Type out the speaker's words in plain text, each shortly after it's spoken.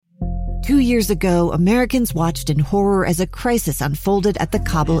2 years ago, Americans watched in horror as a crisis unfolded at the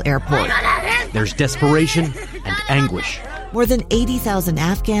Kabul airport. There's desperation and anguish. More than 80,000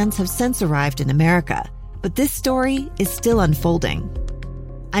 Afghans have since arrived in America, but this story is still unfolding.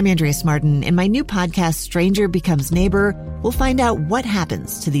 I'm Andrea Martin. In my new podcast, Stranger Becomes Neighbor, we'll find out what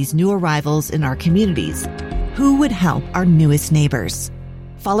happens to these new arrivals in our communities. Who would help our newest neighbors?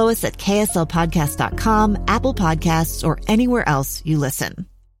 Follow us at kslpodcast.com, Apple Podcasts, or anywhere else you listen.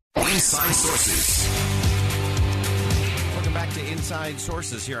 Inside Sources. Welcome back to Inside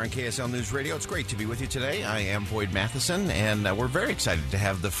Sources here on KSL News Radio. It's great to be with you today. I am Boyd Matheson, and we're very excited to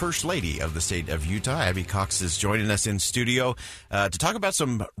have the First Lady of the state of Utah, Abby Cox, is joining us in studio to talk about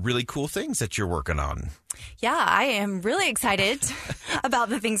some really cool things that you're working on. Yeah, I am really excited about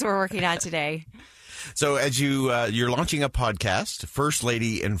the things we're working on today. So as you're launching a podcast, First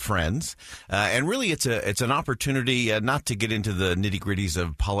Lady and Friends, and really it's an opportunity not to get into the nitty-gritties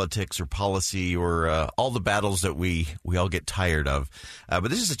of politics or policy or all the battles that we all get tired of. But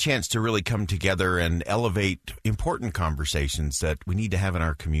this is a chance to really come together and elevate important conversations that we need to have in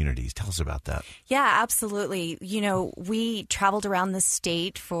our communities. Tell us about that. Yeah, absolutely. You know, we traveled around the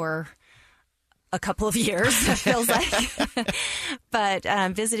state for a couple of years, it feels like. But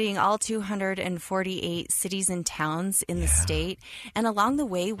visiting all 248 cities and towns in the state. And along the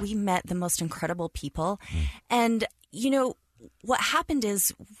way, we met the most incredible people. And, you know, what happened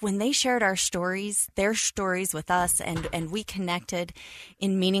is when they shared their stories with us, and we connected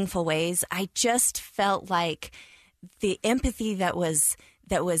in meaningful ways, I just felt like the empathy that was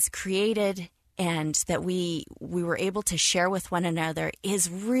created and that we were able to share with one another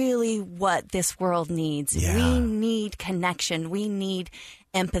is really what this world needs. Yeah. We need connection. We need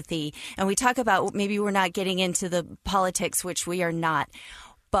empathy. And we talk about maybe we're not getting into the politics, which we are not.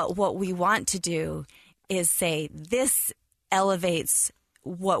 But what we want to do is say this elevates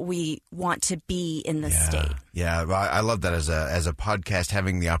what we want to be in the state. Yeah, I love that as a podcast,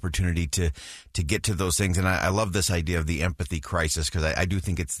 having the opportunity to get to those things. And I love this idea of the empathy crisis, because I do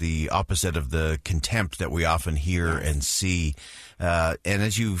think it's the opposite of the contempt that we often hear and see. And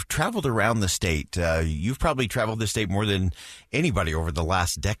as you've traveled around the state, you've probably traveled the state more than anybody over the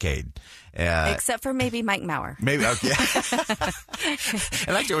last decade. Except for maybe Mike Maurer. Maybe, okay.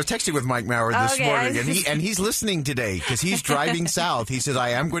 And actually, I was texting with Mike Maurer this morning, and he's listening today because he's driving south. He says,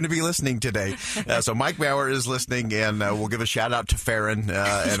 I am going to be listening today. So Mike Maurer is listening, and we'll give a shout out to Farron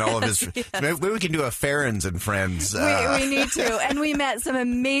and all of his. Maybe we can do a Farron's and Friends. We need to. And we met some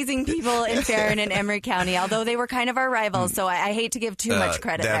amazing people in Farron and Emery County, although they were kind of our rivals. So I hate to give too much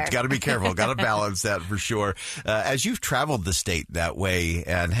credit there. Got to be careful. Got to balance that for sure. As you've traveled the state that way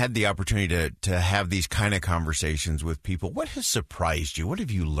and had the opportunity to have these kind of conversations with people, what has surprised you? What have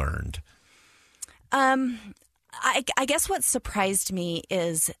you learned? I guess what surprised me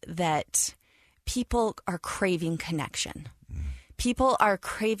is that people are craving connection. People are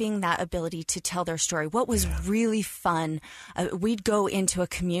craving that ability to tell their story. What was really fun, we'd go into a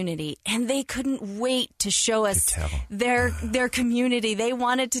community and they couldn't wait to show us their community. They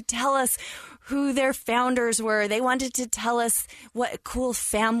wanted to tell us who their founders were. They wanted to tell us what cool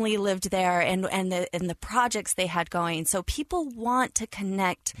family lived there and the projects they had going. So people want to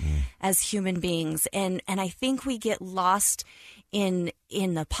connect as human beings. And I think we get lost in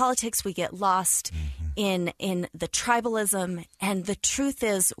the politics, we get lost in the tribalism, and the truth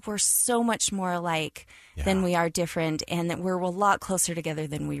is we're so much more alike than we are different, and that we're a lot closer together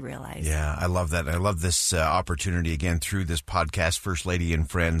than we realize. Yeah, I love that. I love this opportunity again through this podcast, First Lady and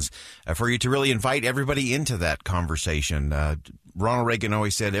Friends, for you to really invite everybody into that conversation. Ronald Reagan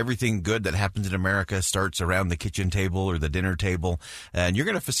always said everything good that happens in America starts around the kitchen table or the dinner table, and you're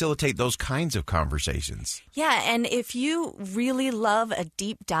going to facilitate those kinds of conversations. Yeah, and if you really love a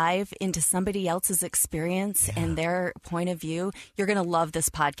deep dive into somebody else's experience and their point of view, you're going to love this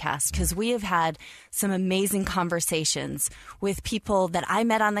podcast, because we have had some amazing conversations with people that I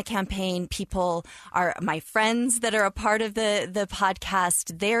met on the campaign. People are my friends that are a part of the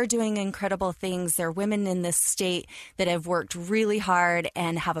podcast. They're doing incredible things. They're women in this state that have worked really hard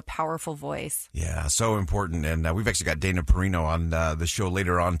and have a powerful voice. Yeah, so important. And we've actually got Dana Perino on the show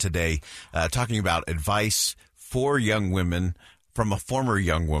later on today talking about advice for young women from a former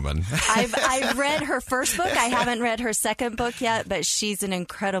young woman. I've read her first book. I haven't read her second book yet, but she's an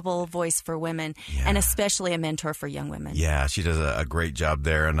incredible voice for women and especially a mentor for young women. Yeah, she does a great job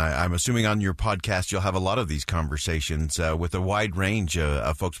there. And I'm assuming on your podcast you'll have a lot of these conversations with a wide range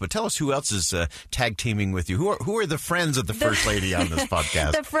of folks. But tell us who else is tag teaming with you. Who are the friends of the First Lady on this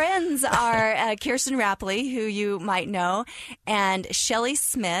podcast? The friends are Kirsten Rapley, who you might know, and Shelley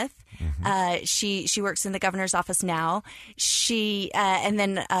Smith. She works in the governor's office now. And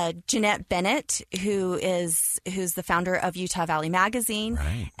then Jeanette Bennett, who's the founder of Utah Valley Magazine,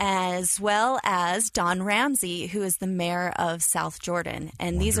 right, as well as Don Ramsey, who is the mayor of South Jordan.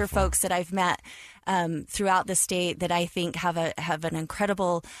 And these are folks that I've met throughout the state that I think have an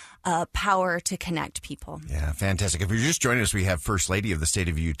incredible power to connect people. Yeah, fantastic. If you're just joining us, we have First Lady of the state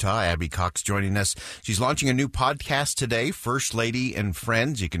of Utah, Abby Cox, joining us. She's launching a new podcast today, First Lady and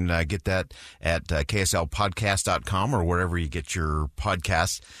Friends. You can get that at kslpodcast.com or wherever you get your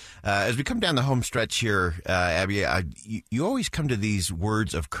podcasts. As we come down the home stretch here, Abby, you always come to these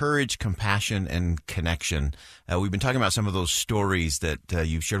words of courage, compassion, and connection. We've been talking about some of those stories that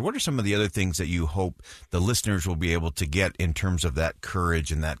you've shared. What are some of the other things that you hope the listeners will be able to get in terms of that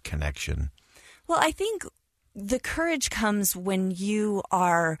courage and that connection? Well, I think the courage comes when you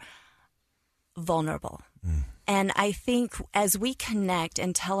are vulnerable. And I think as we connect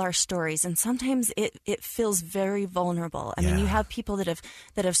and tell our stories, and sometimes it feels very vulnerable. I mean, you have people that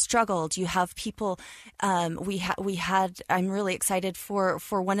have struggled. You have people. I'm really excited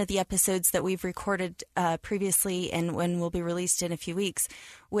for one of the episodes that we've recorded previously, and when will be released in a few weeks,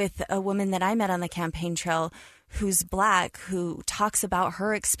 with a woman that I met on the campaign trail who's Black, who talks about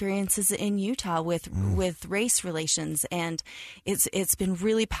her experiences in Utah with race relations, and it's been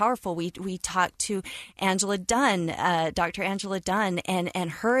really powerful. We talked to Angela Dunn, Dr. Angela Dunn, and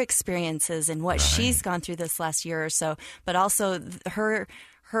her experiences and what she's gone through this last year or so, but also her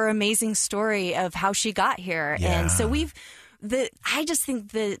amazing story of how she got here. And so I just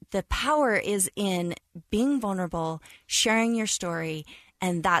think the power is in being vulnerable, sharing your story.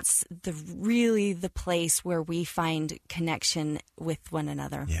 And that's really the place where we find connection with one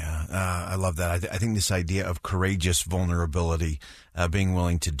another. Yeah, I love that. I think this idea of courageous vulnerability, being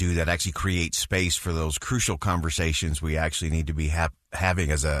willing to do that, actually create space for those crucial conversations we actually need to be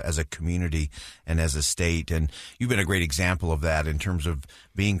having as a community and as a state. And you've been a great example of that in terms of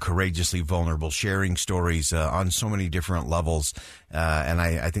being courageously vulnerable, sharing stories on so many different levels. And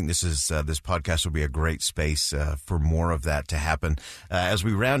I think this podcast will be a great space for more of that to happen. As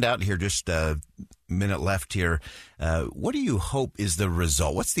we round out here, just a minute left here, what do you hope is the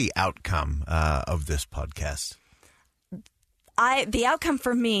result? What's the outcome of this podcast? The outcome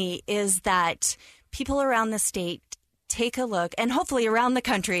for me is that people around the state take a look, and hopefully around the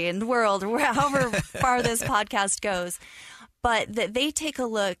country and the world, however far this podcast goes, but that they take a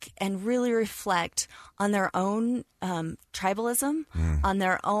look and really reflect on their own tribalism, on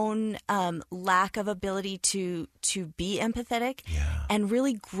their own lack of ability to be empathetic, and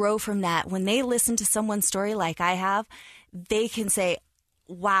really grow from that. When they listen to someone's story like I have, they can say,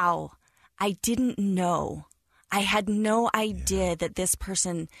 wow, I didn't know. I had no idea that this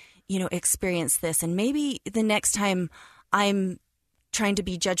person experience this. And maybe the next time I'm trying to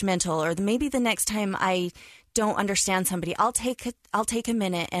be judgmental, or maybe the next time I don't understand somebody, I'll take a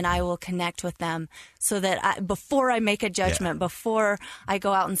minute and I will connect with them so that before I make a judgment, before I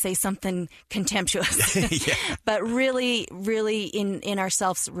go out and say something contemptuous, but really, really in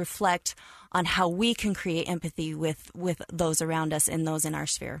ourselves reflect on how we can create empathy with those around us and those in our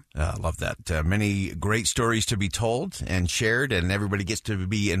sphere. I love that. Many great stories to be told and shared, and everybody gets to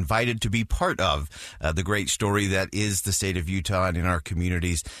be invited to be part of the great story that is the state of Utah and in our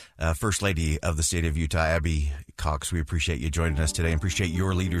communities. First Lady of the state of Utah, Abby Cox, we appreciate you joining us today and appreciate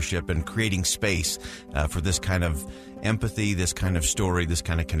your leadership and creating space for this kind of empathy, this kind of story, this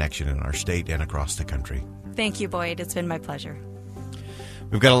kind of connection in our state and across the country. Thank you, Boyd. It's been my pleasure.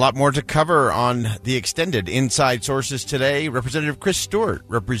 We've got a lot more to cover on the extended Inside Sources today. Representative Chris Stewart,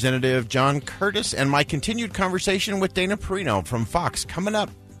 Representative John Curtis, and my continued conversation with Dana Perino from Fox coming up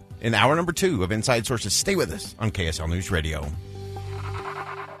in hour number 2 of Inside Sources. Stay with us on KSL News Radio.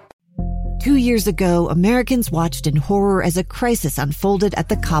 2 years ago, Americans watched in horror as a crisis unfolded at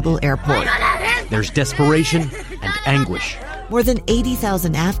the Kabul airport. There's desperation and anguish. More than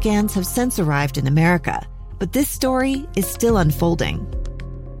 80,000 Afghans have since arrived in America, but this story is still unfolding.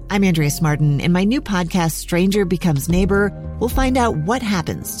 I'm Andrea Smartin. In my new podcast, Stranger Becomes Neighbor, we'll find out what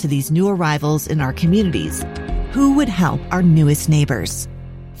happens to these new arrivals in our communities. Who would help our newest neighbors?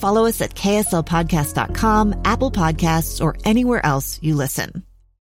 Follow us at kslpodcast.com, Apple Podcasts, or anywhere else you listen.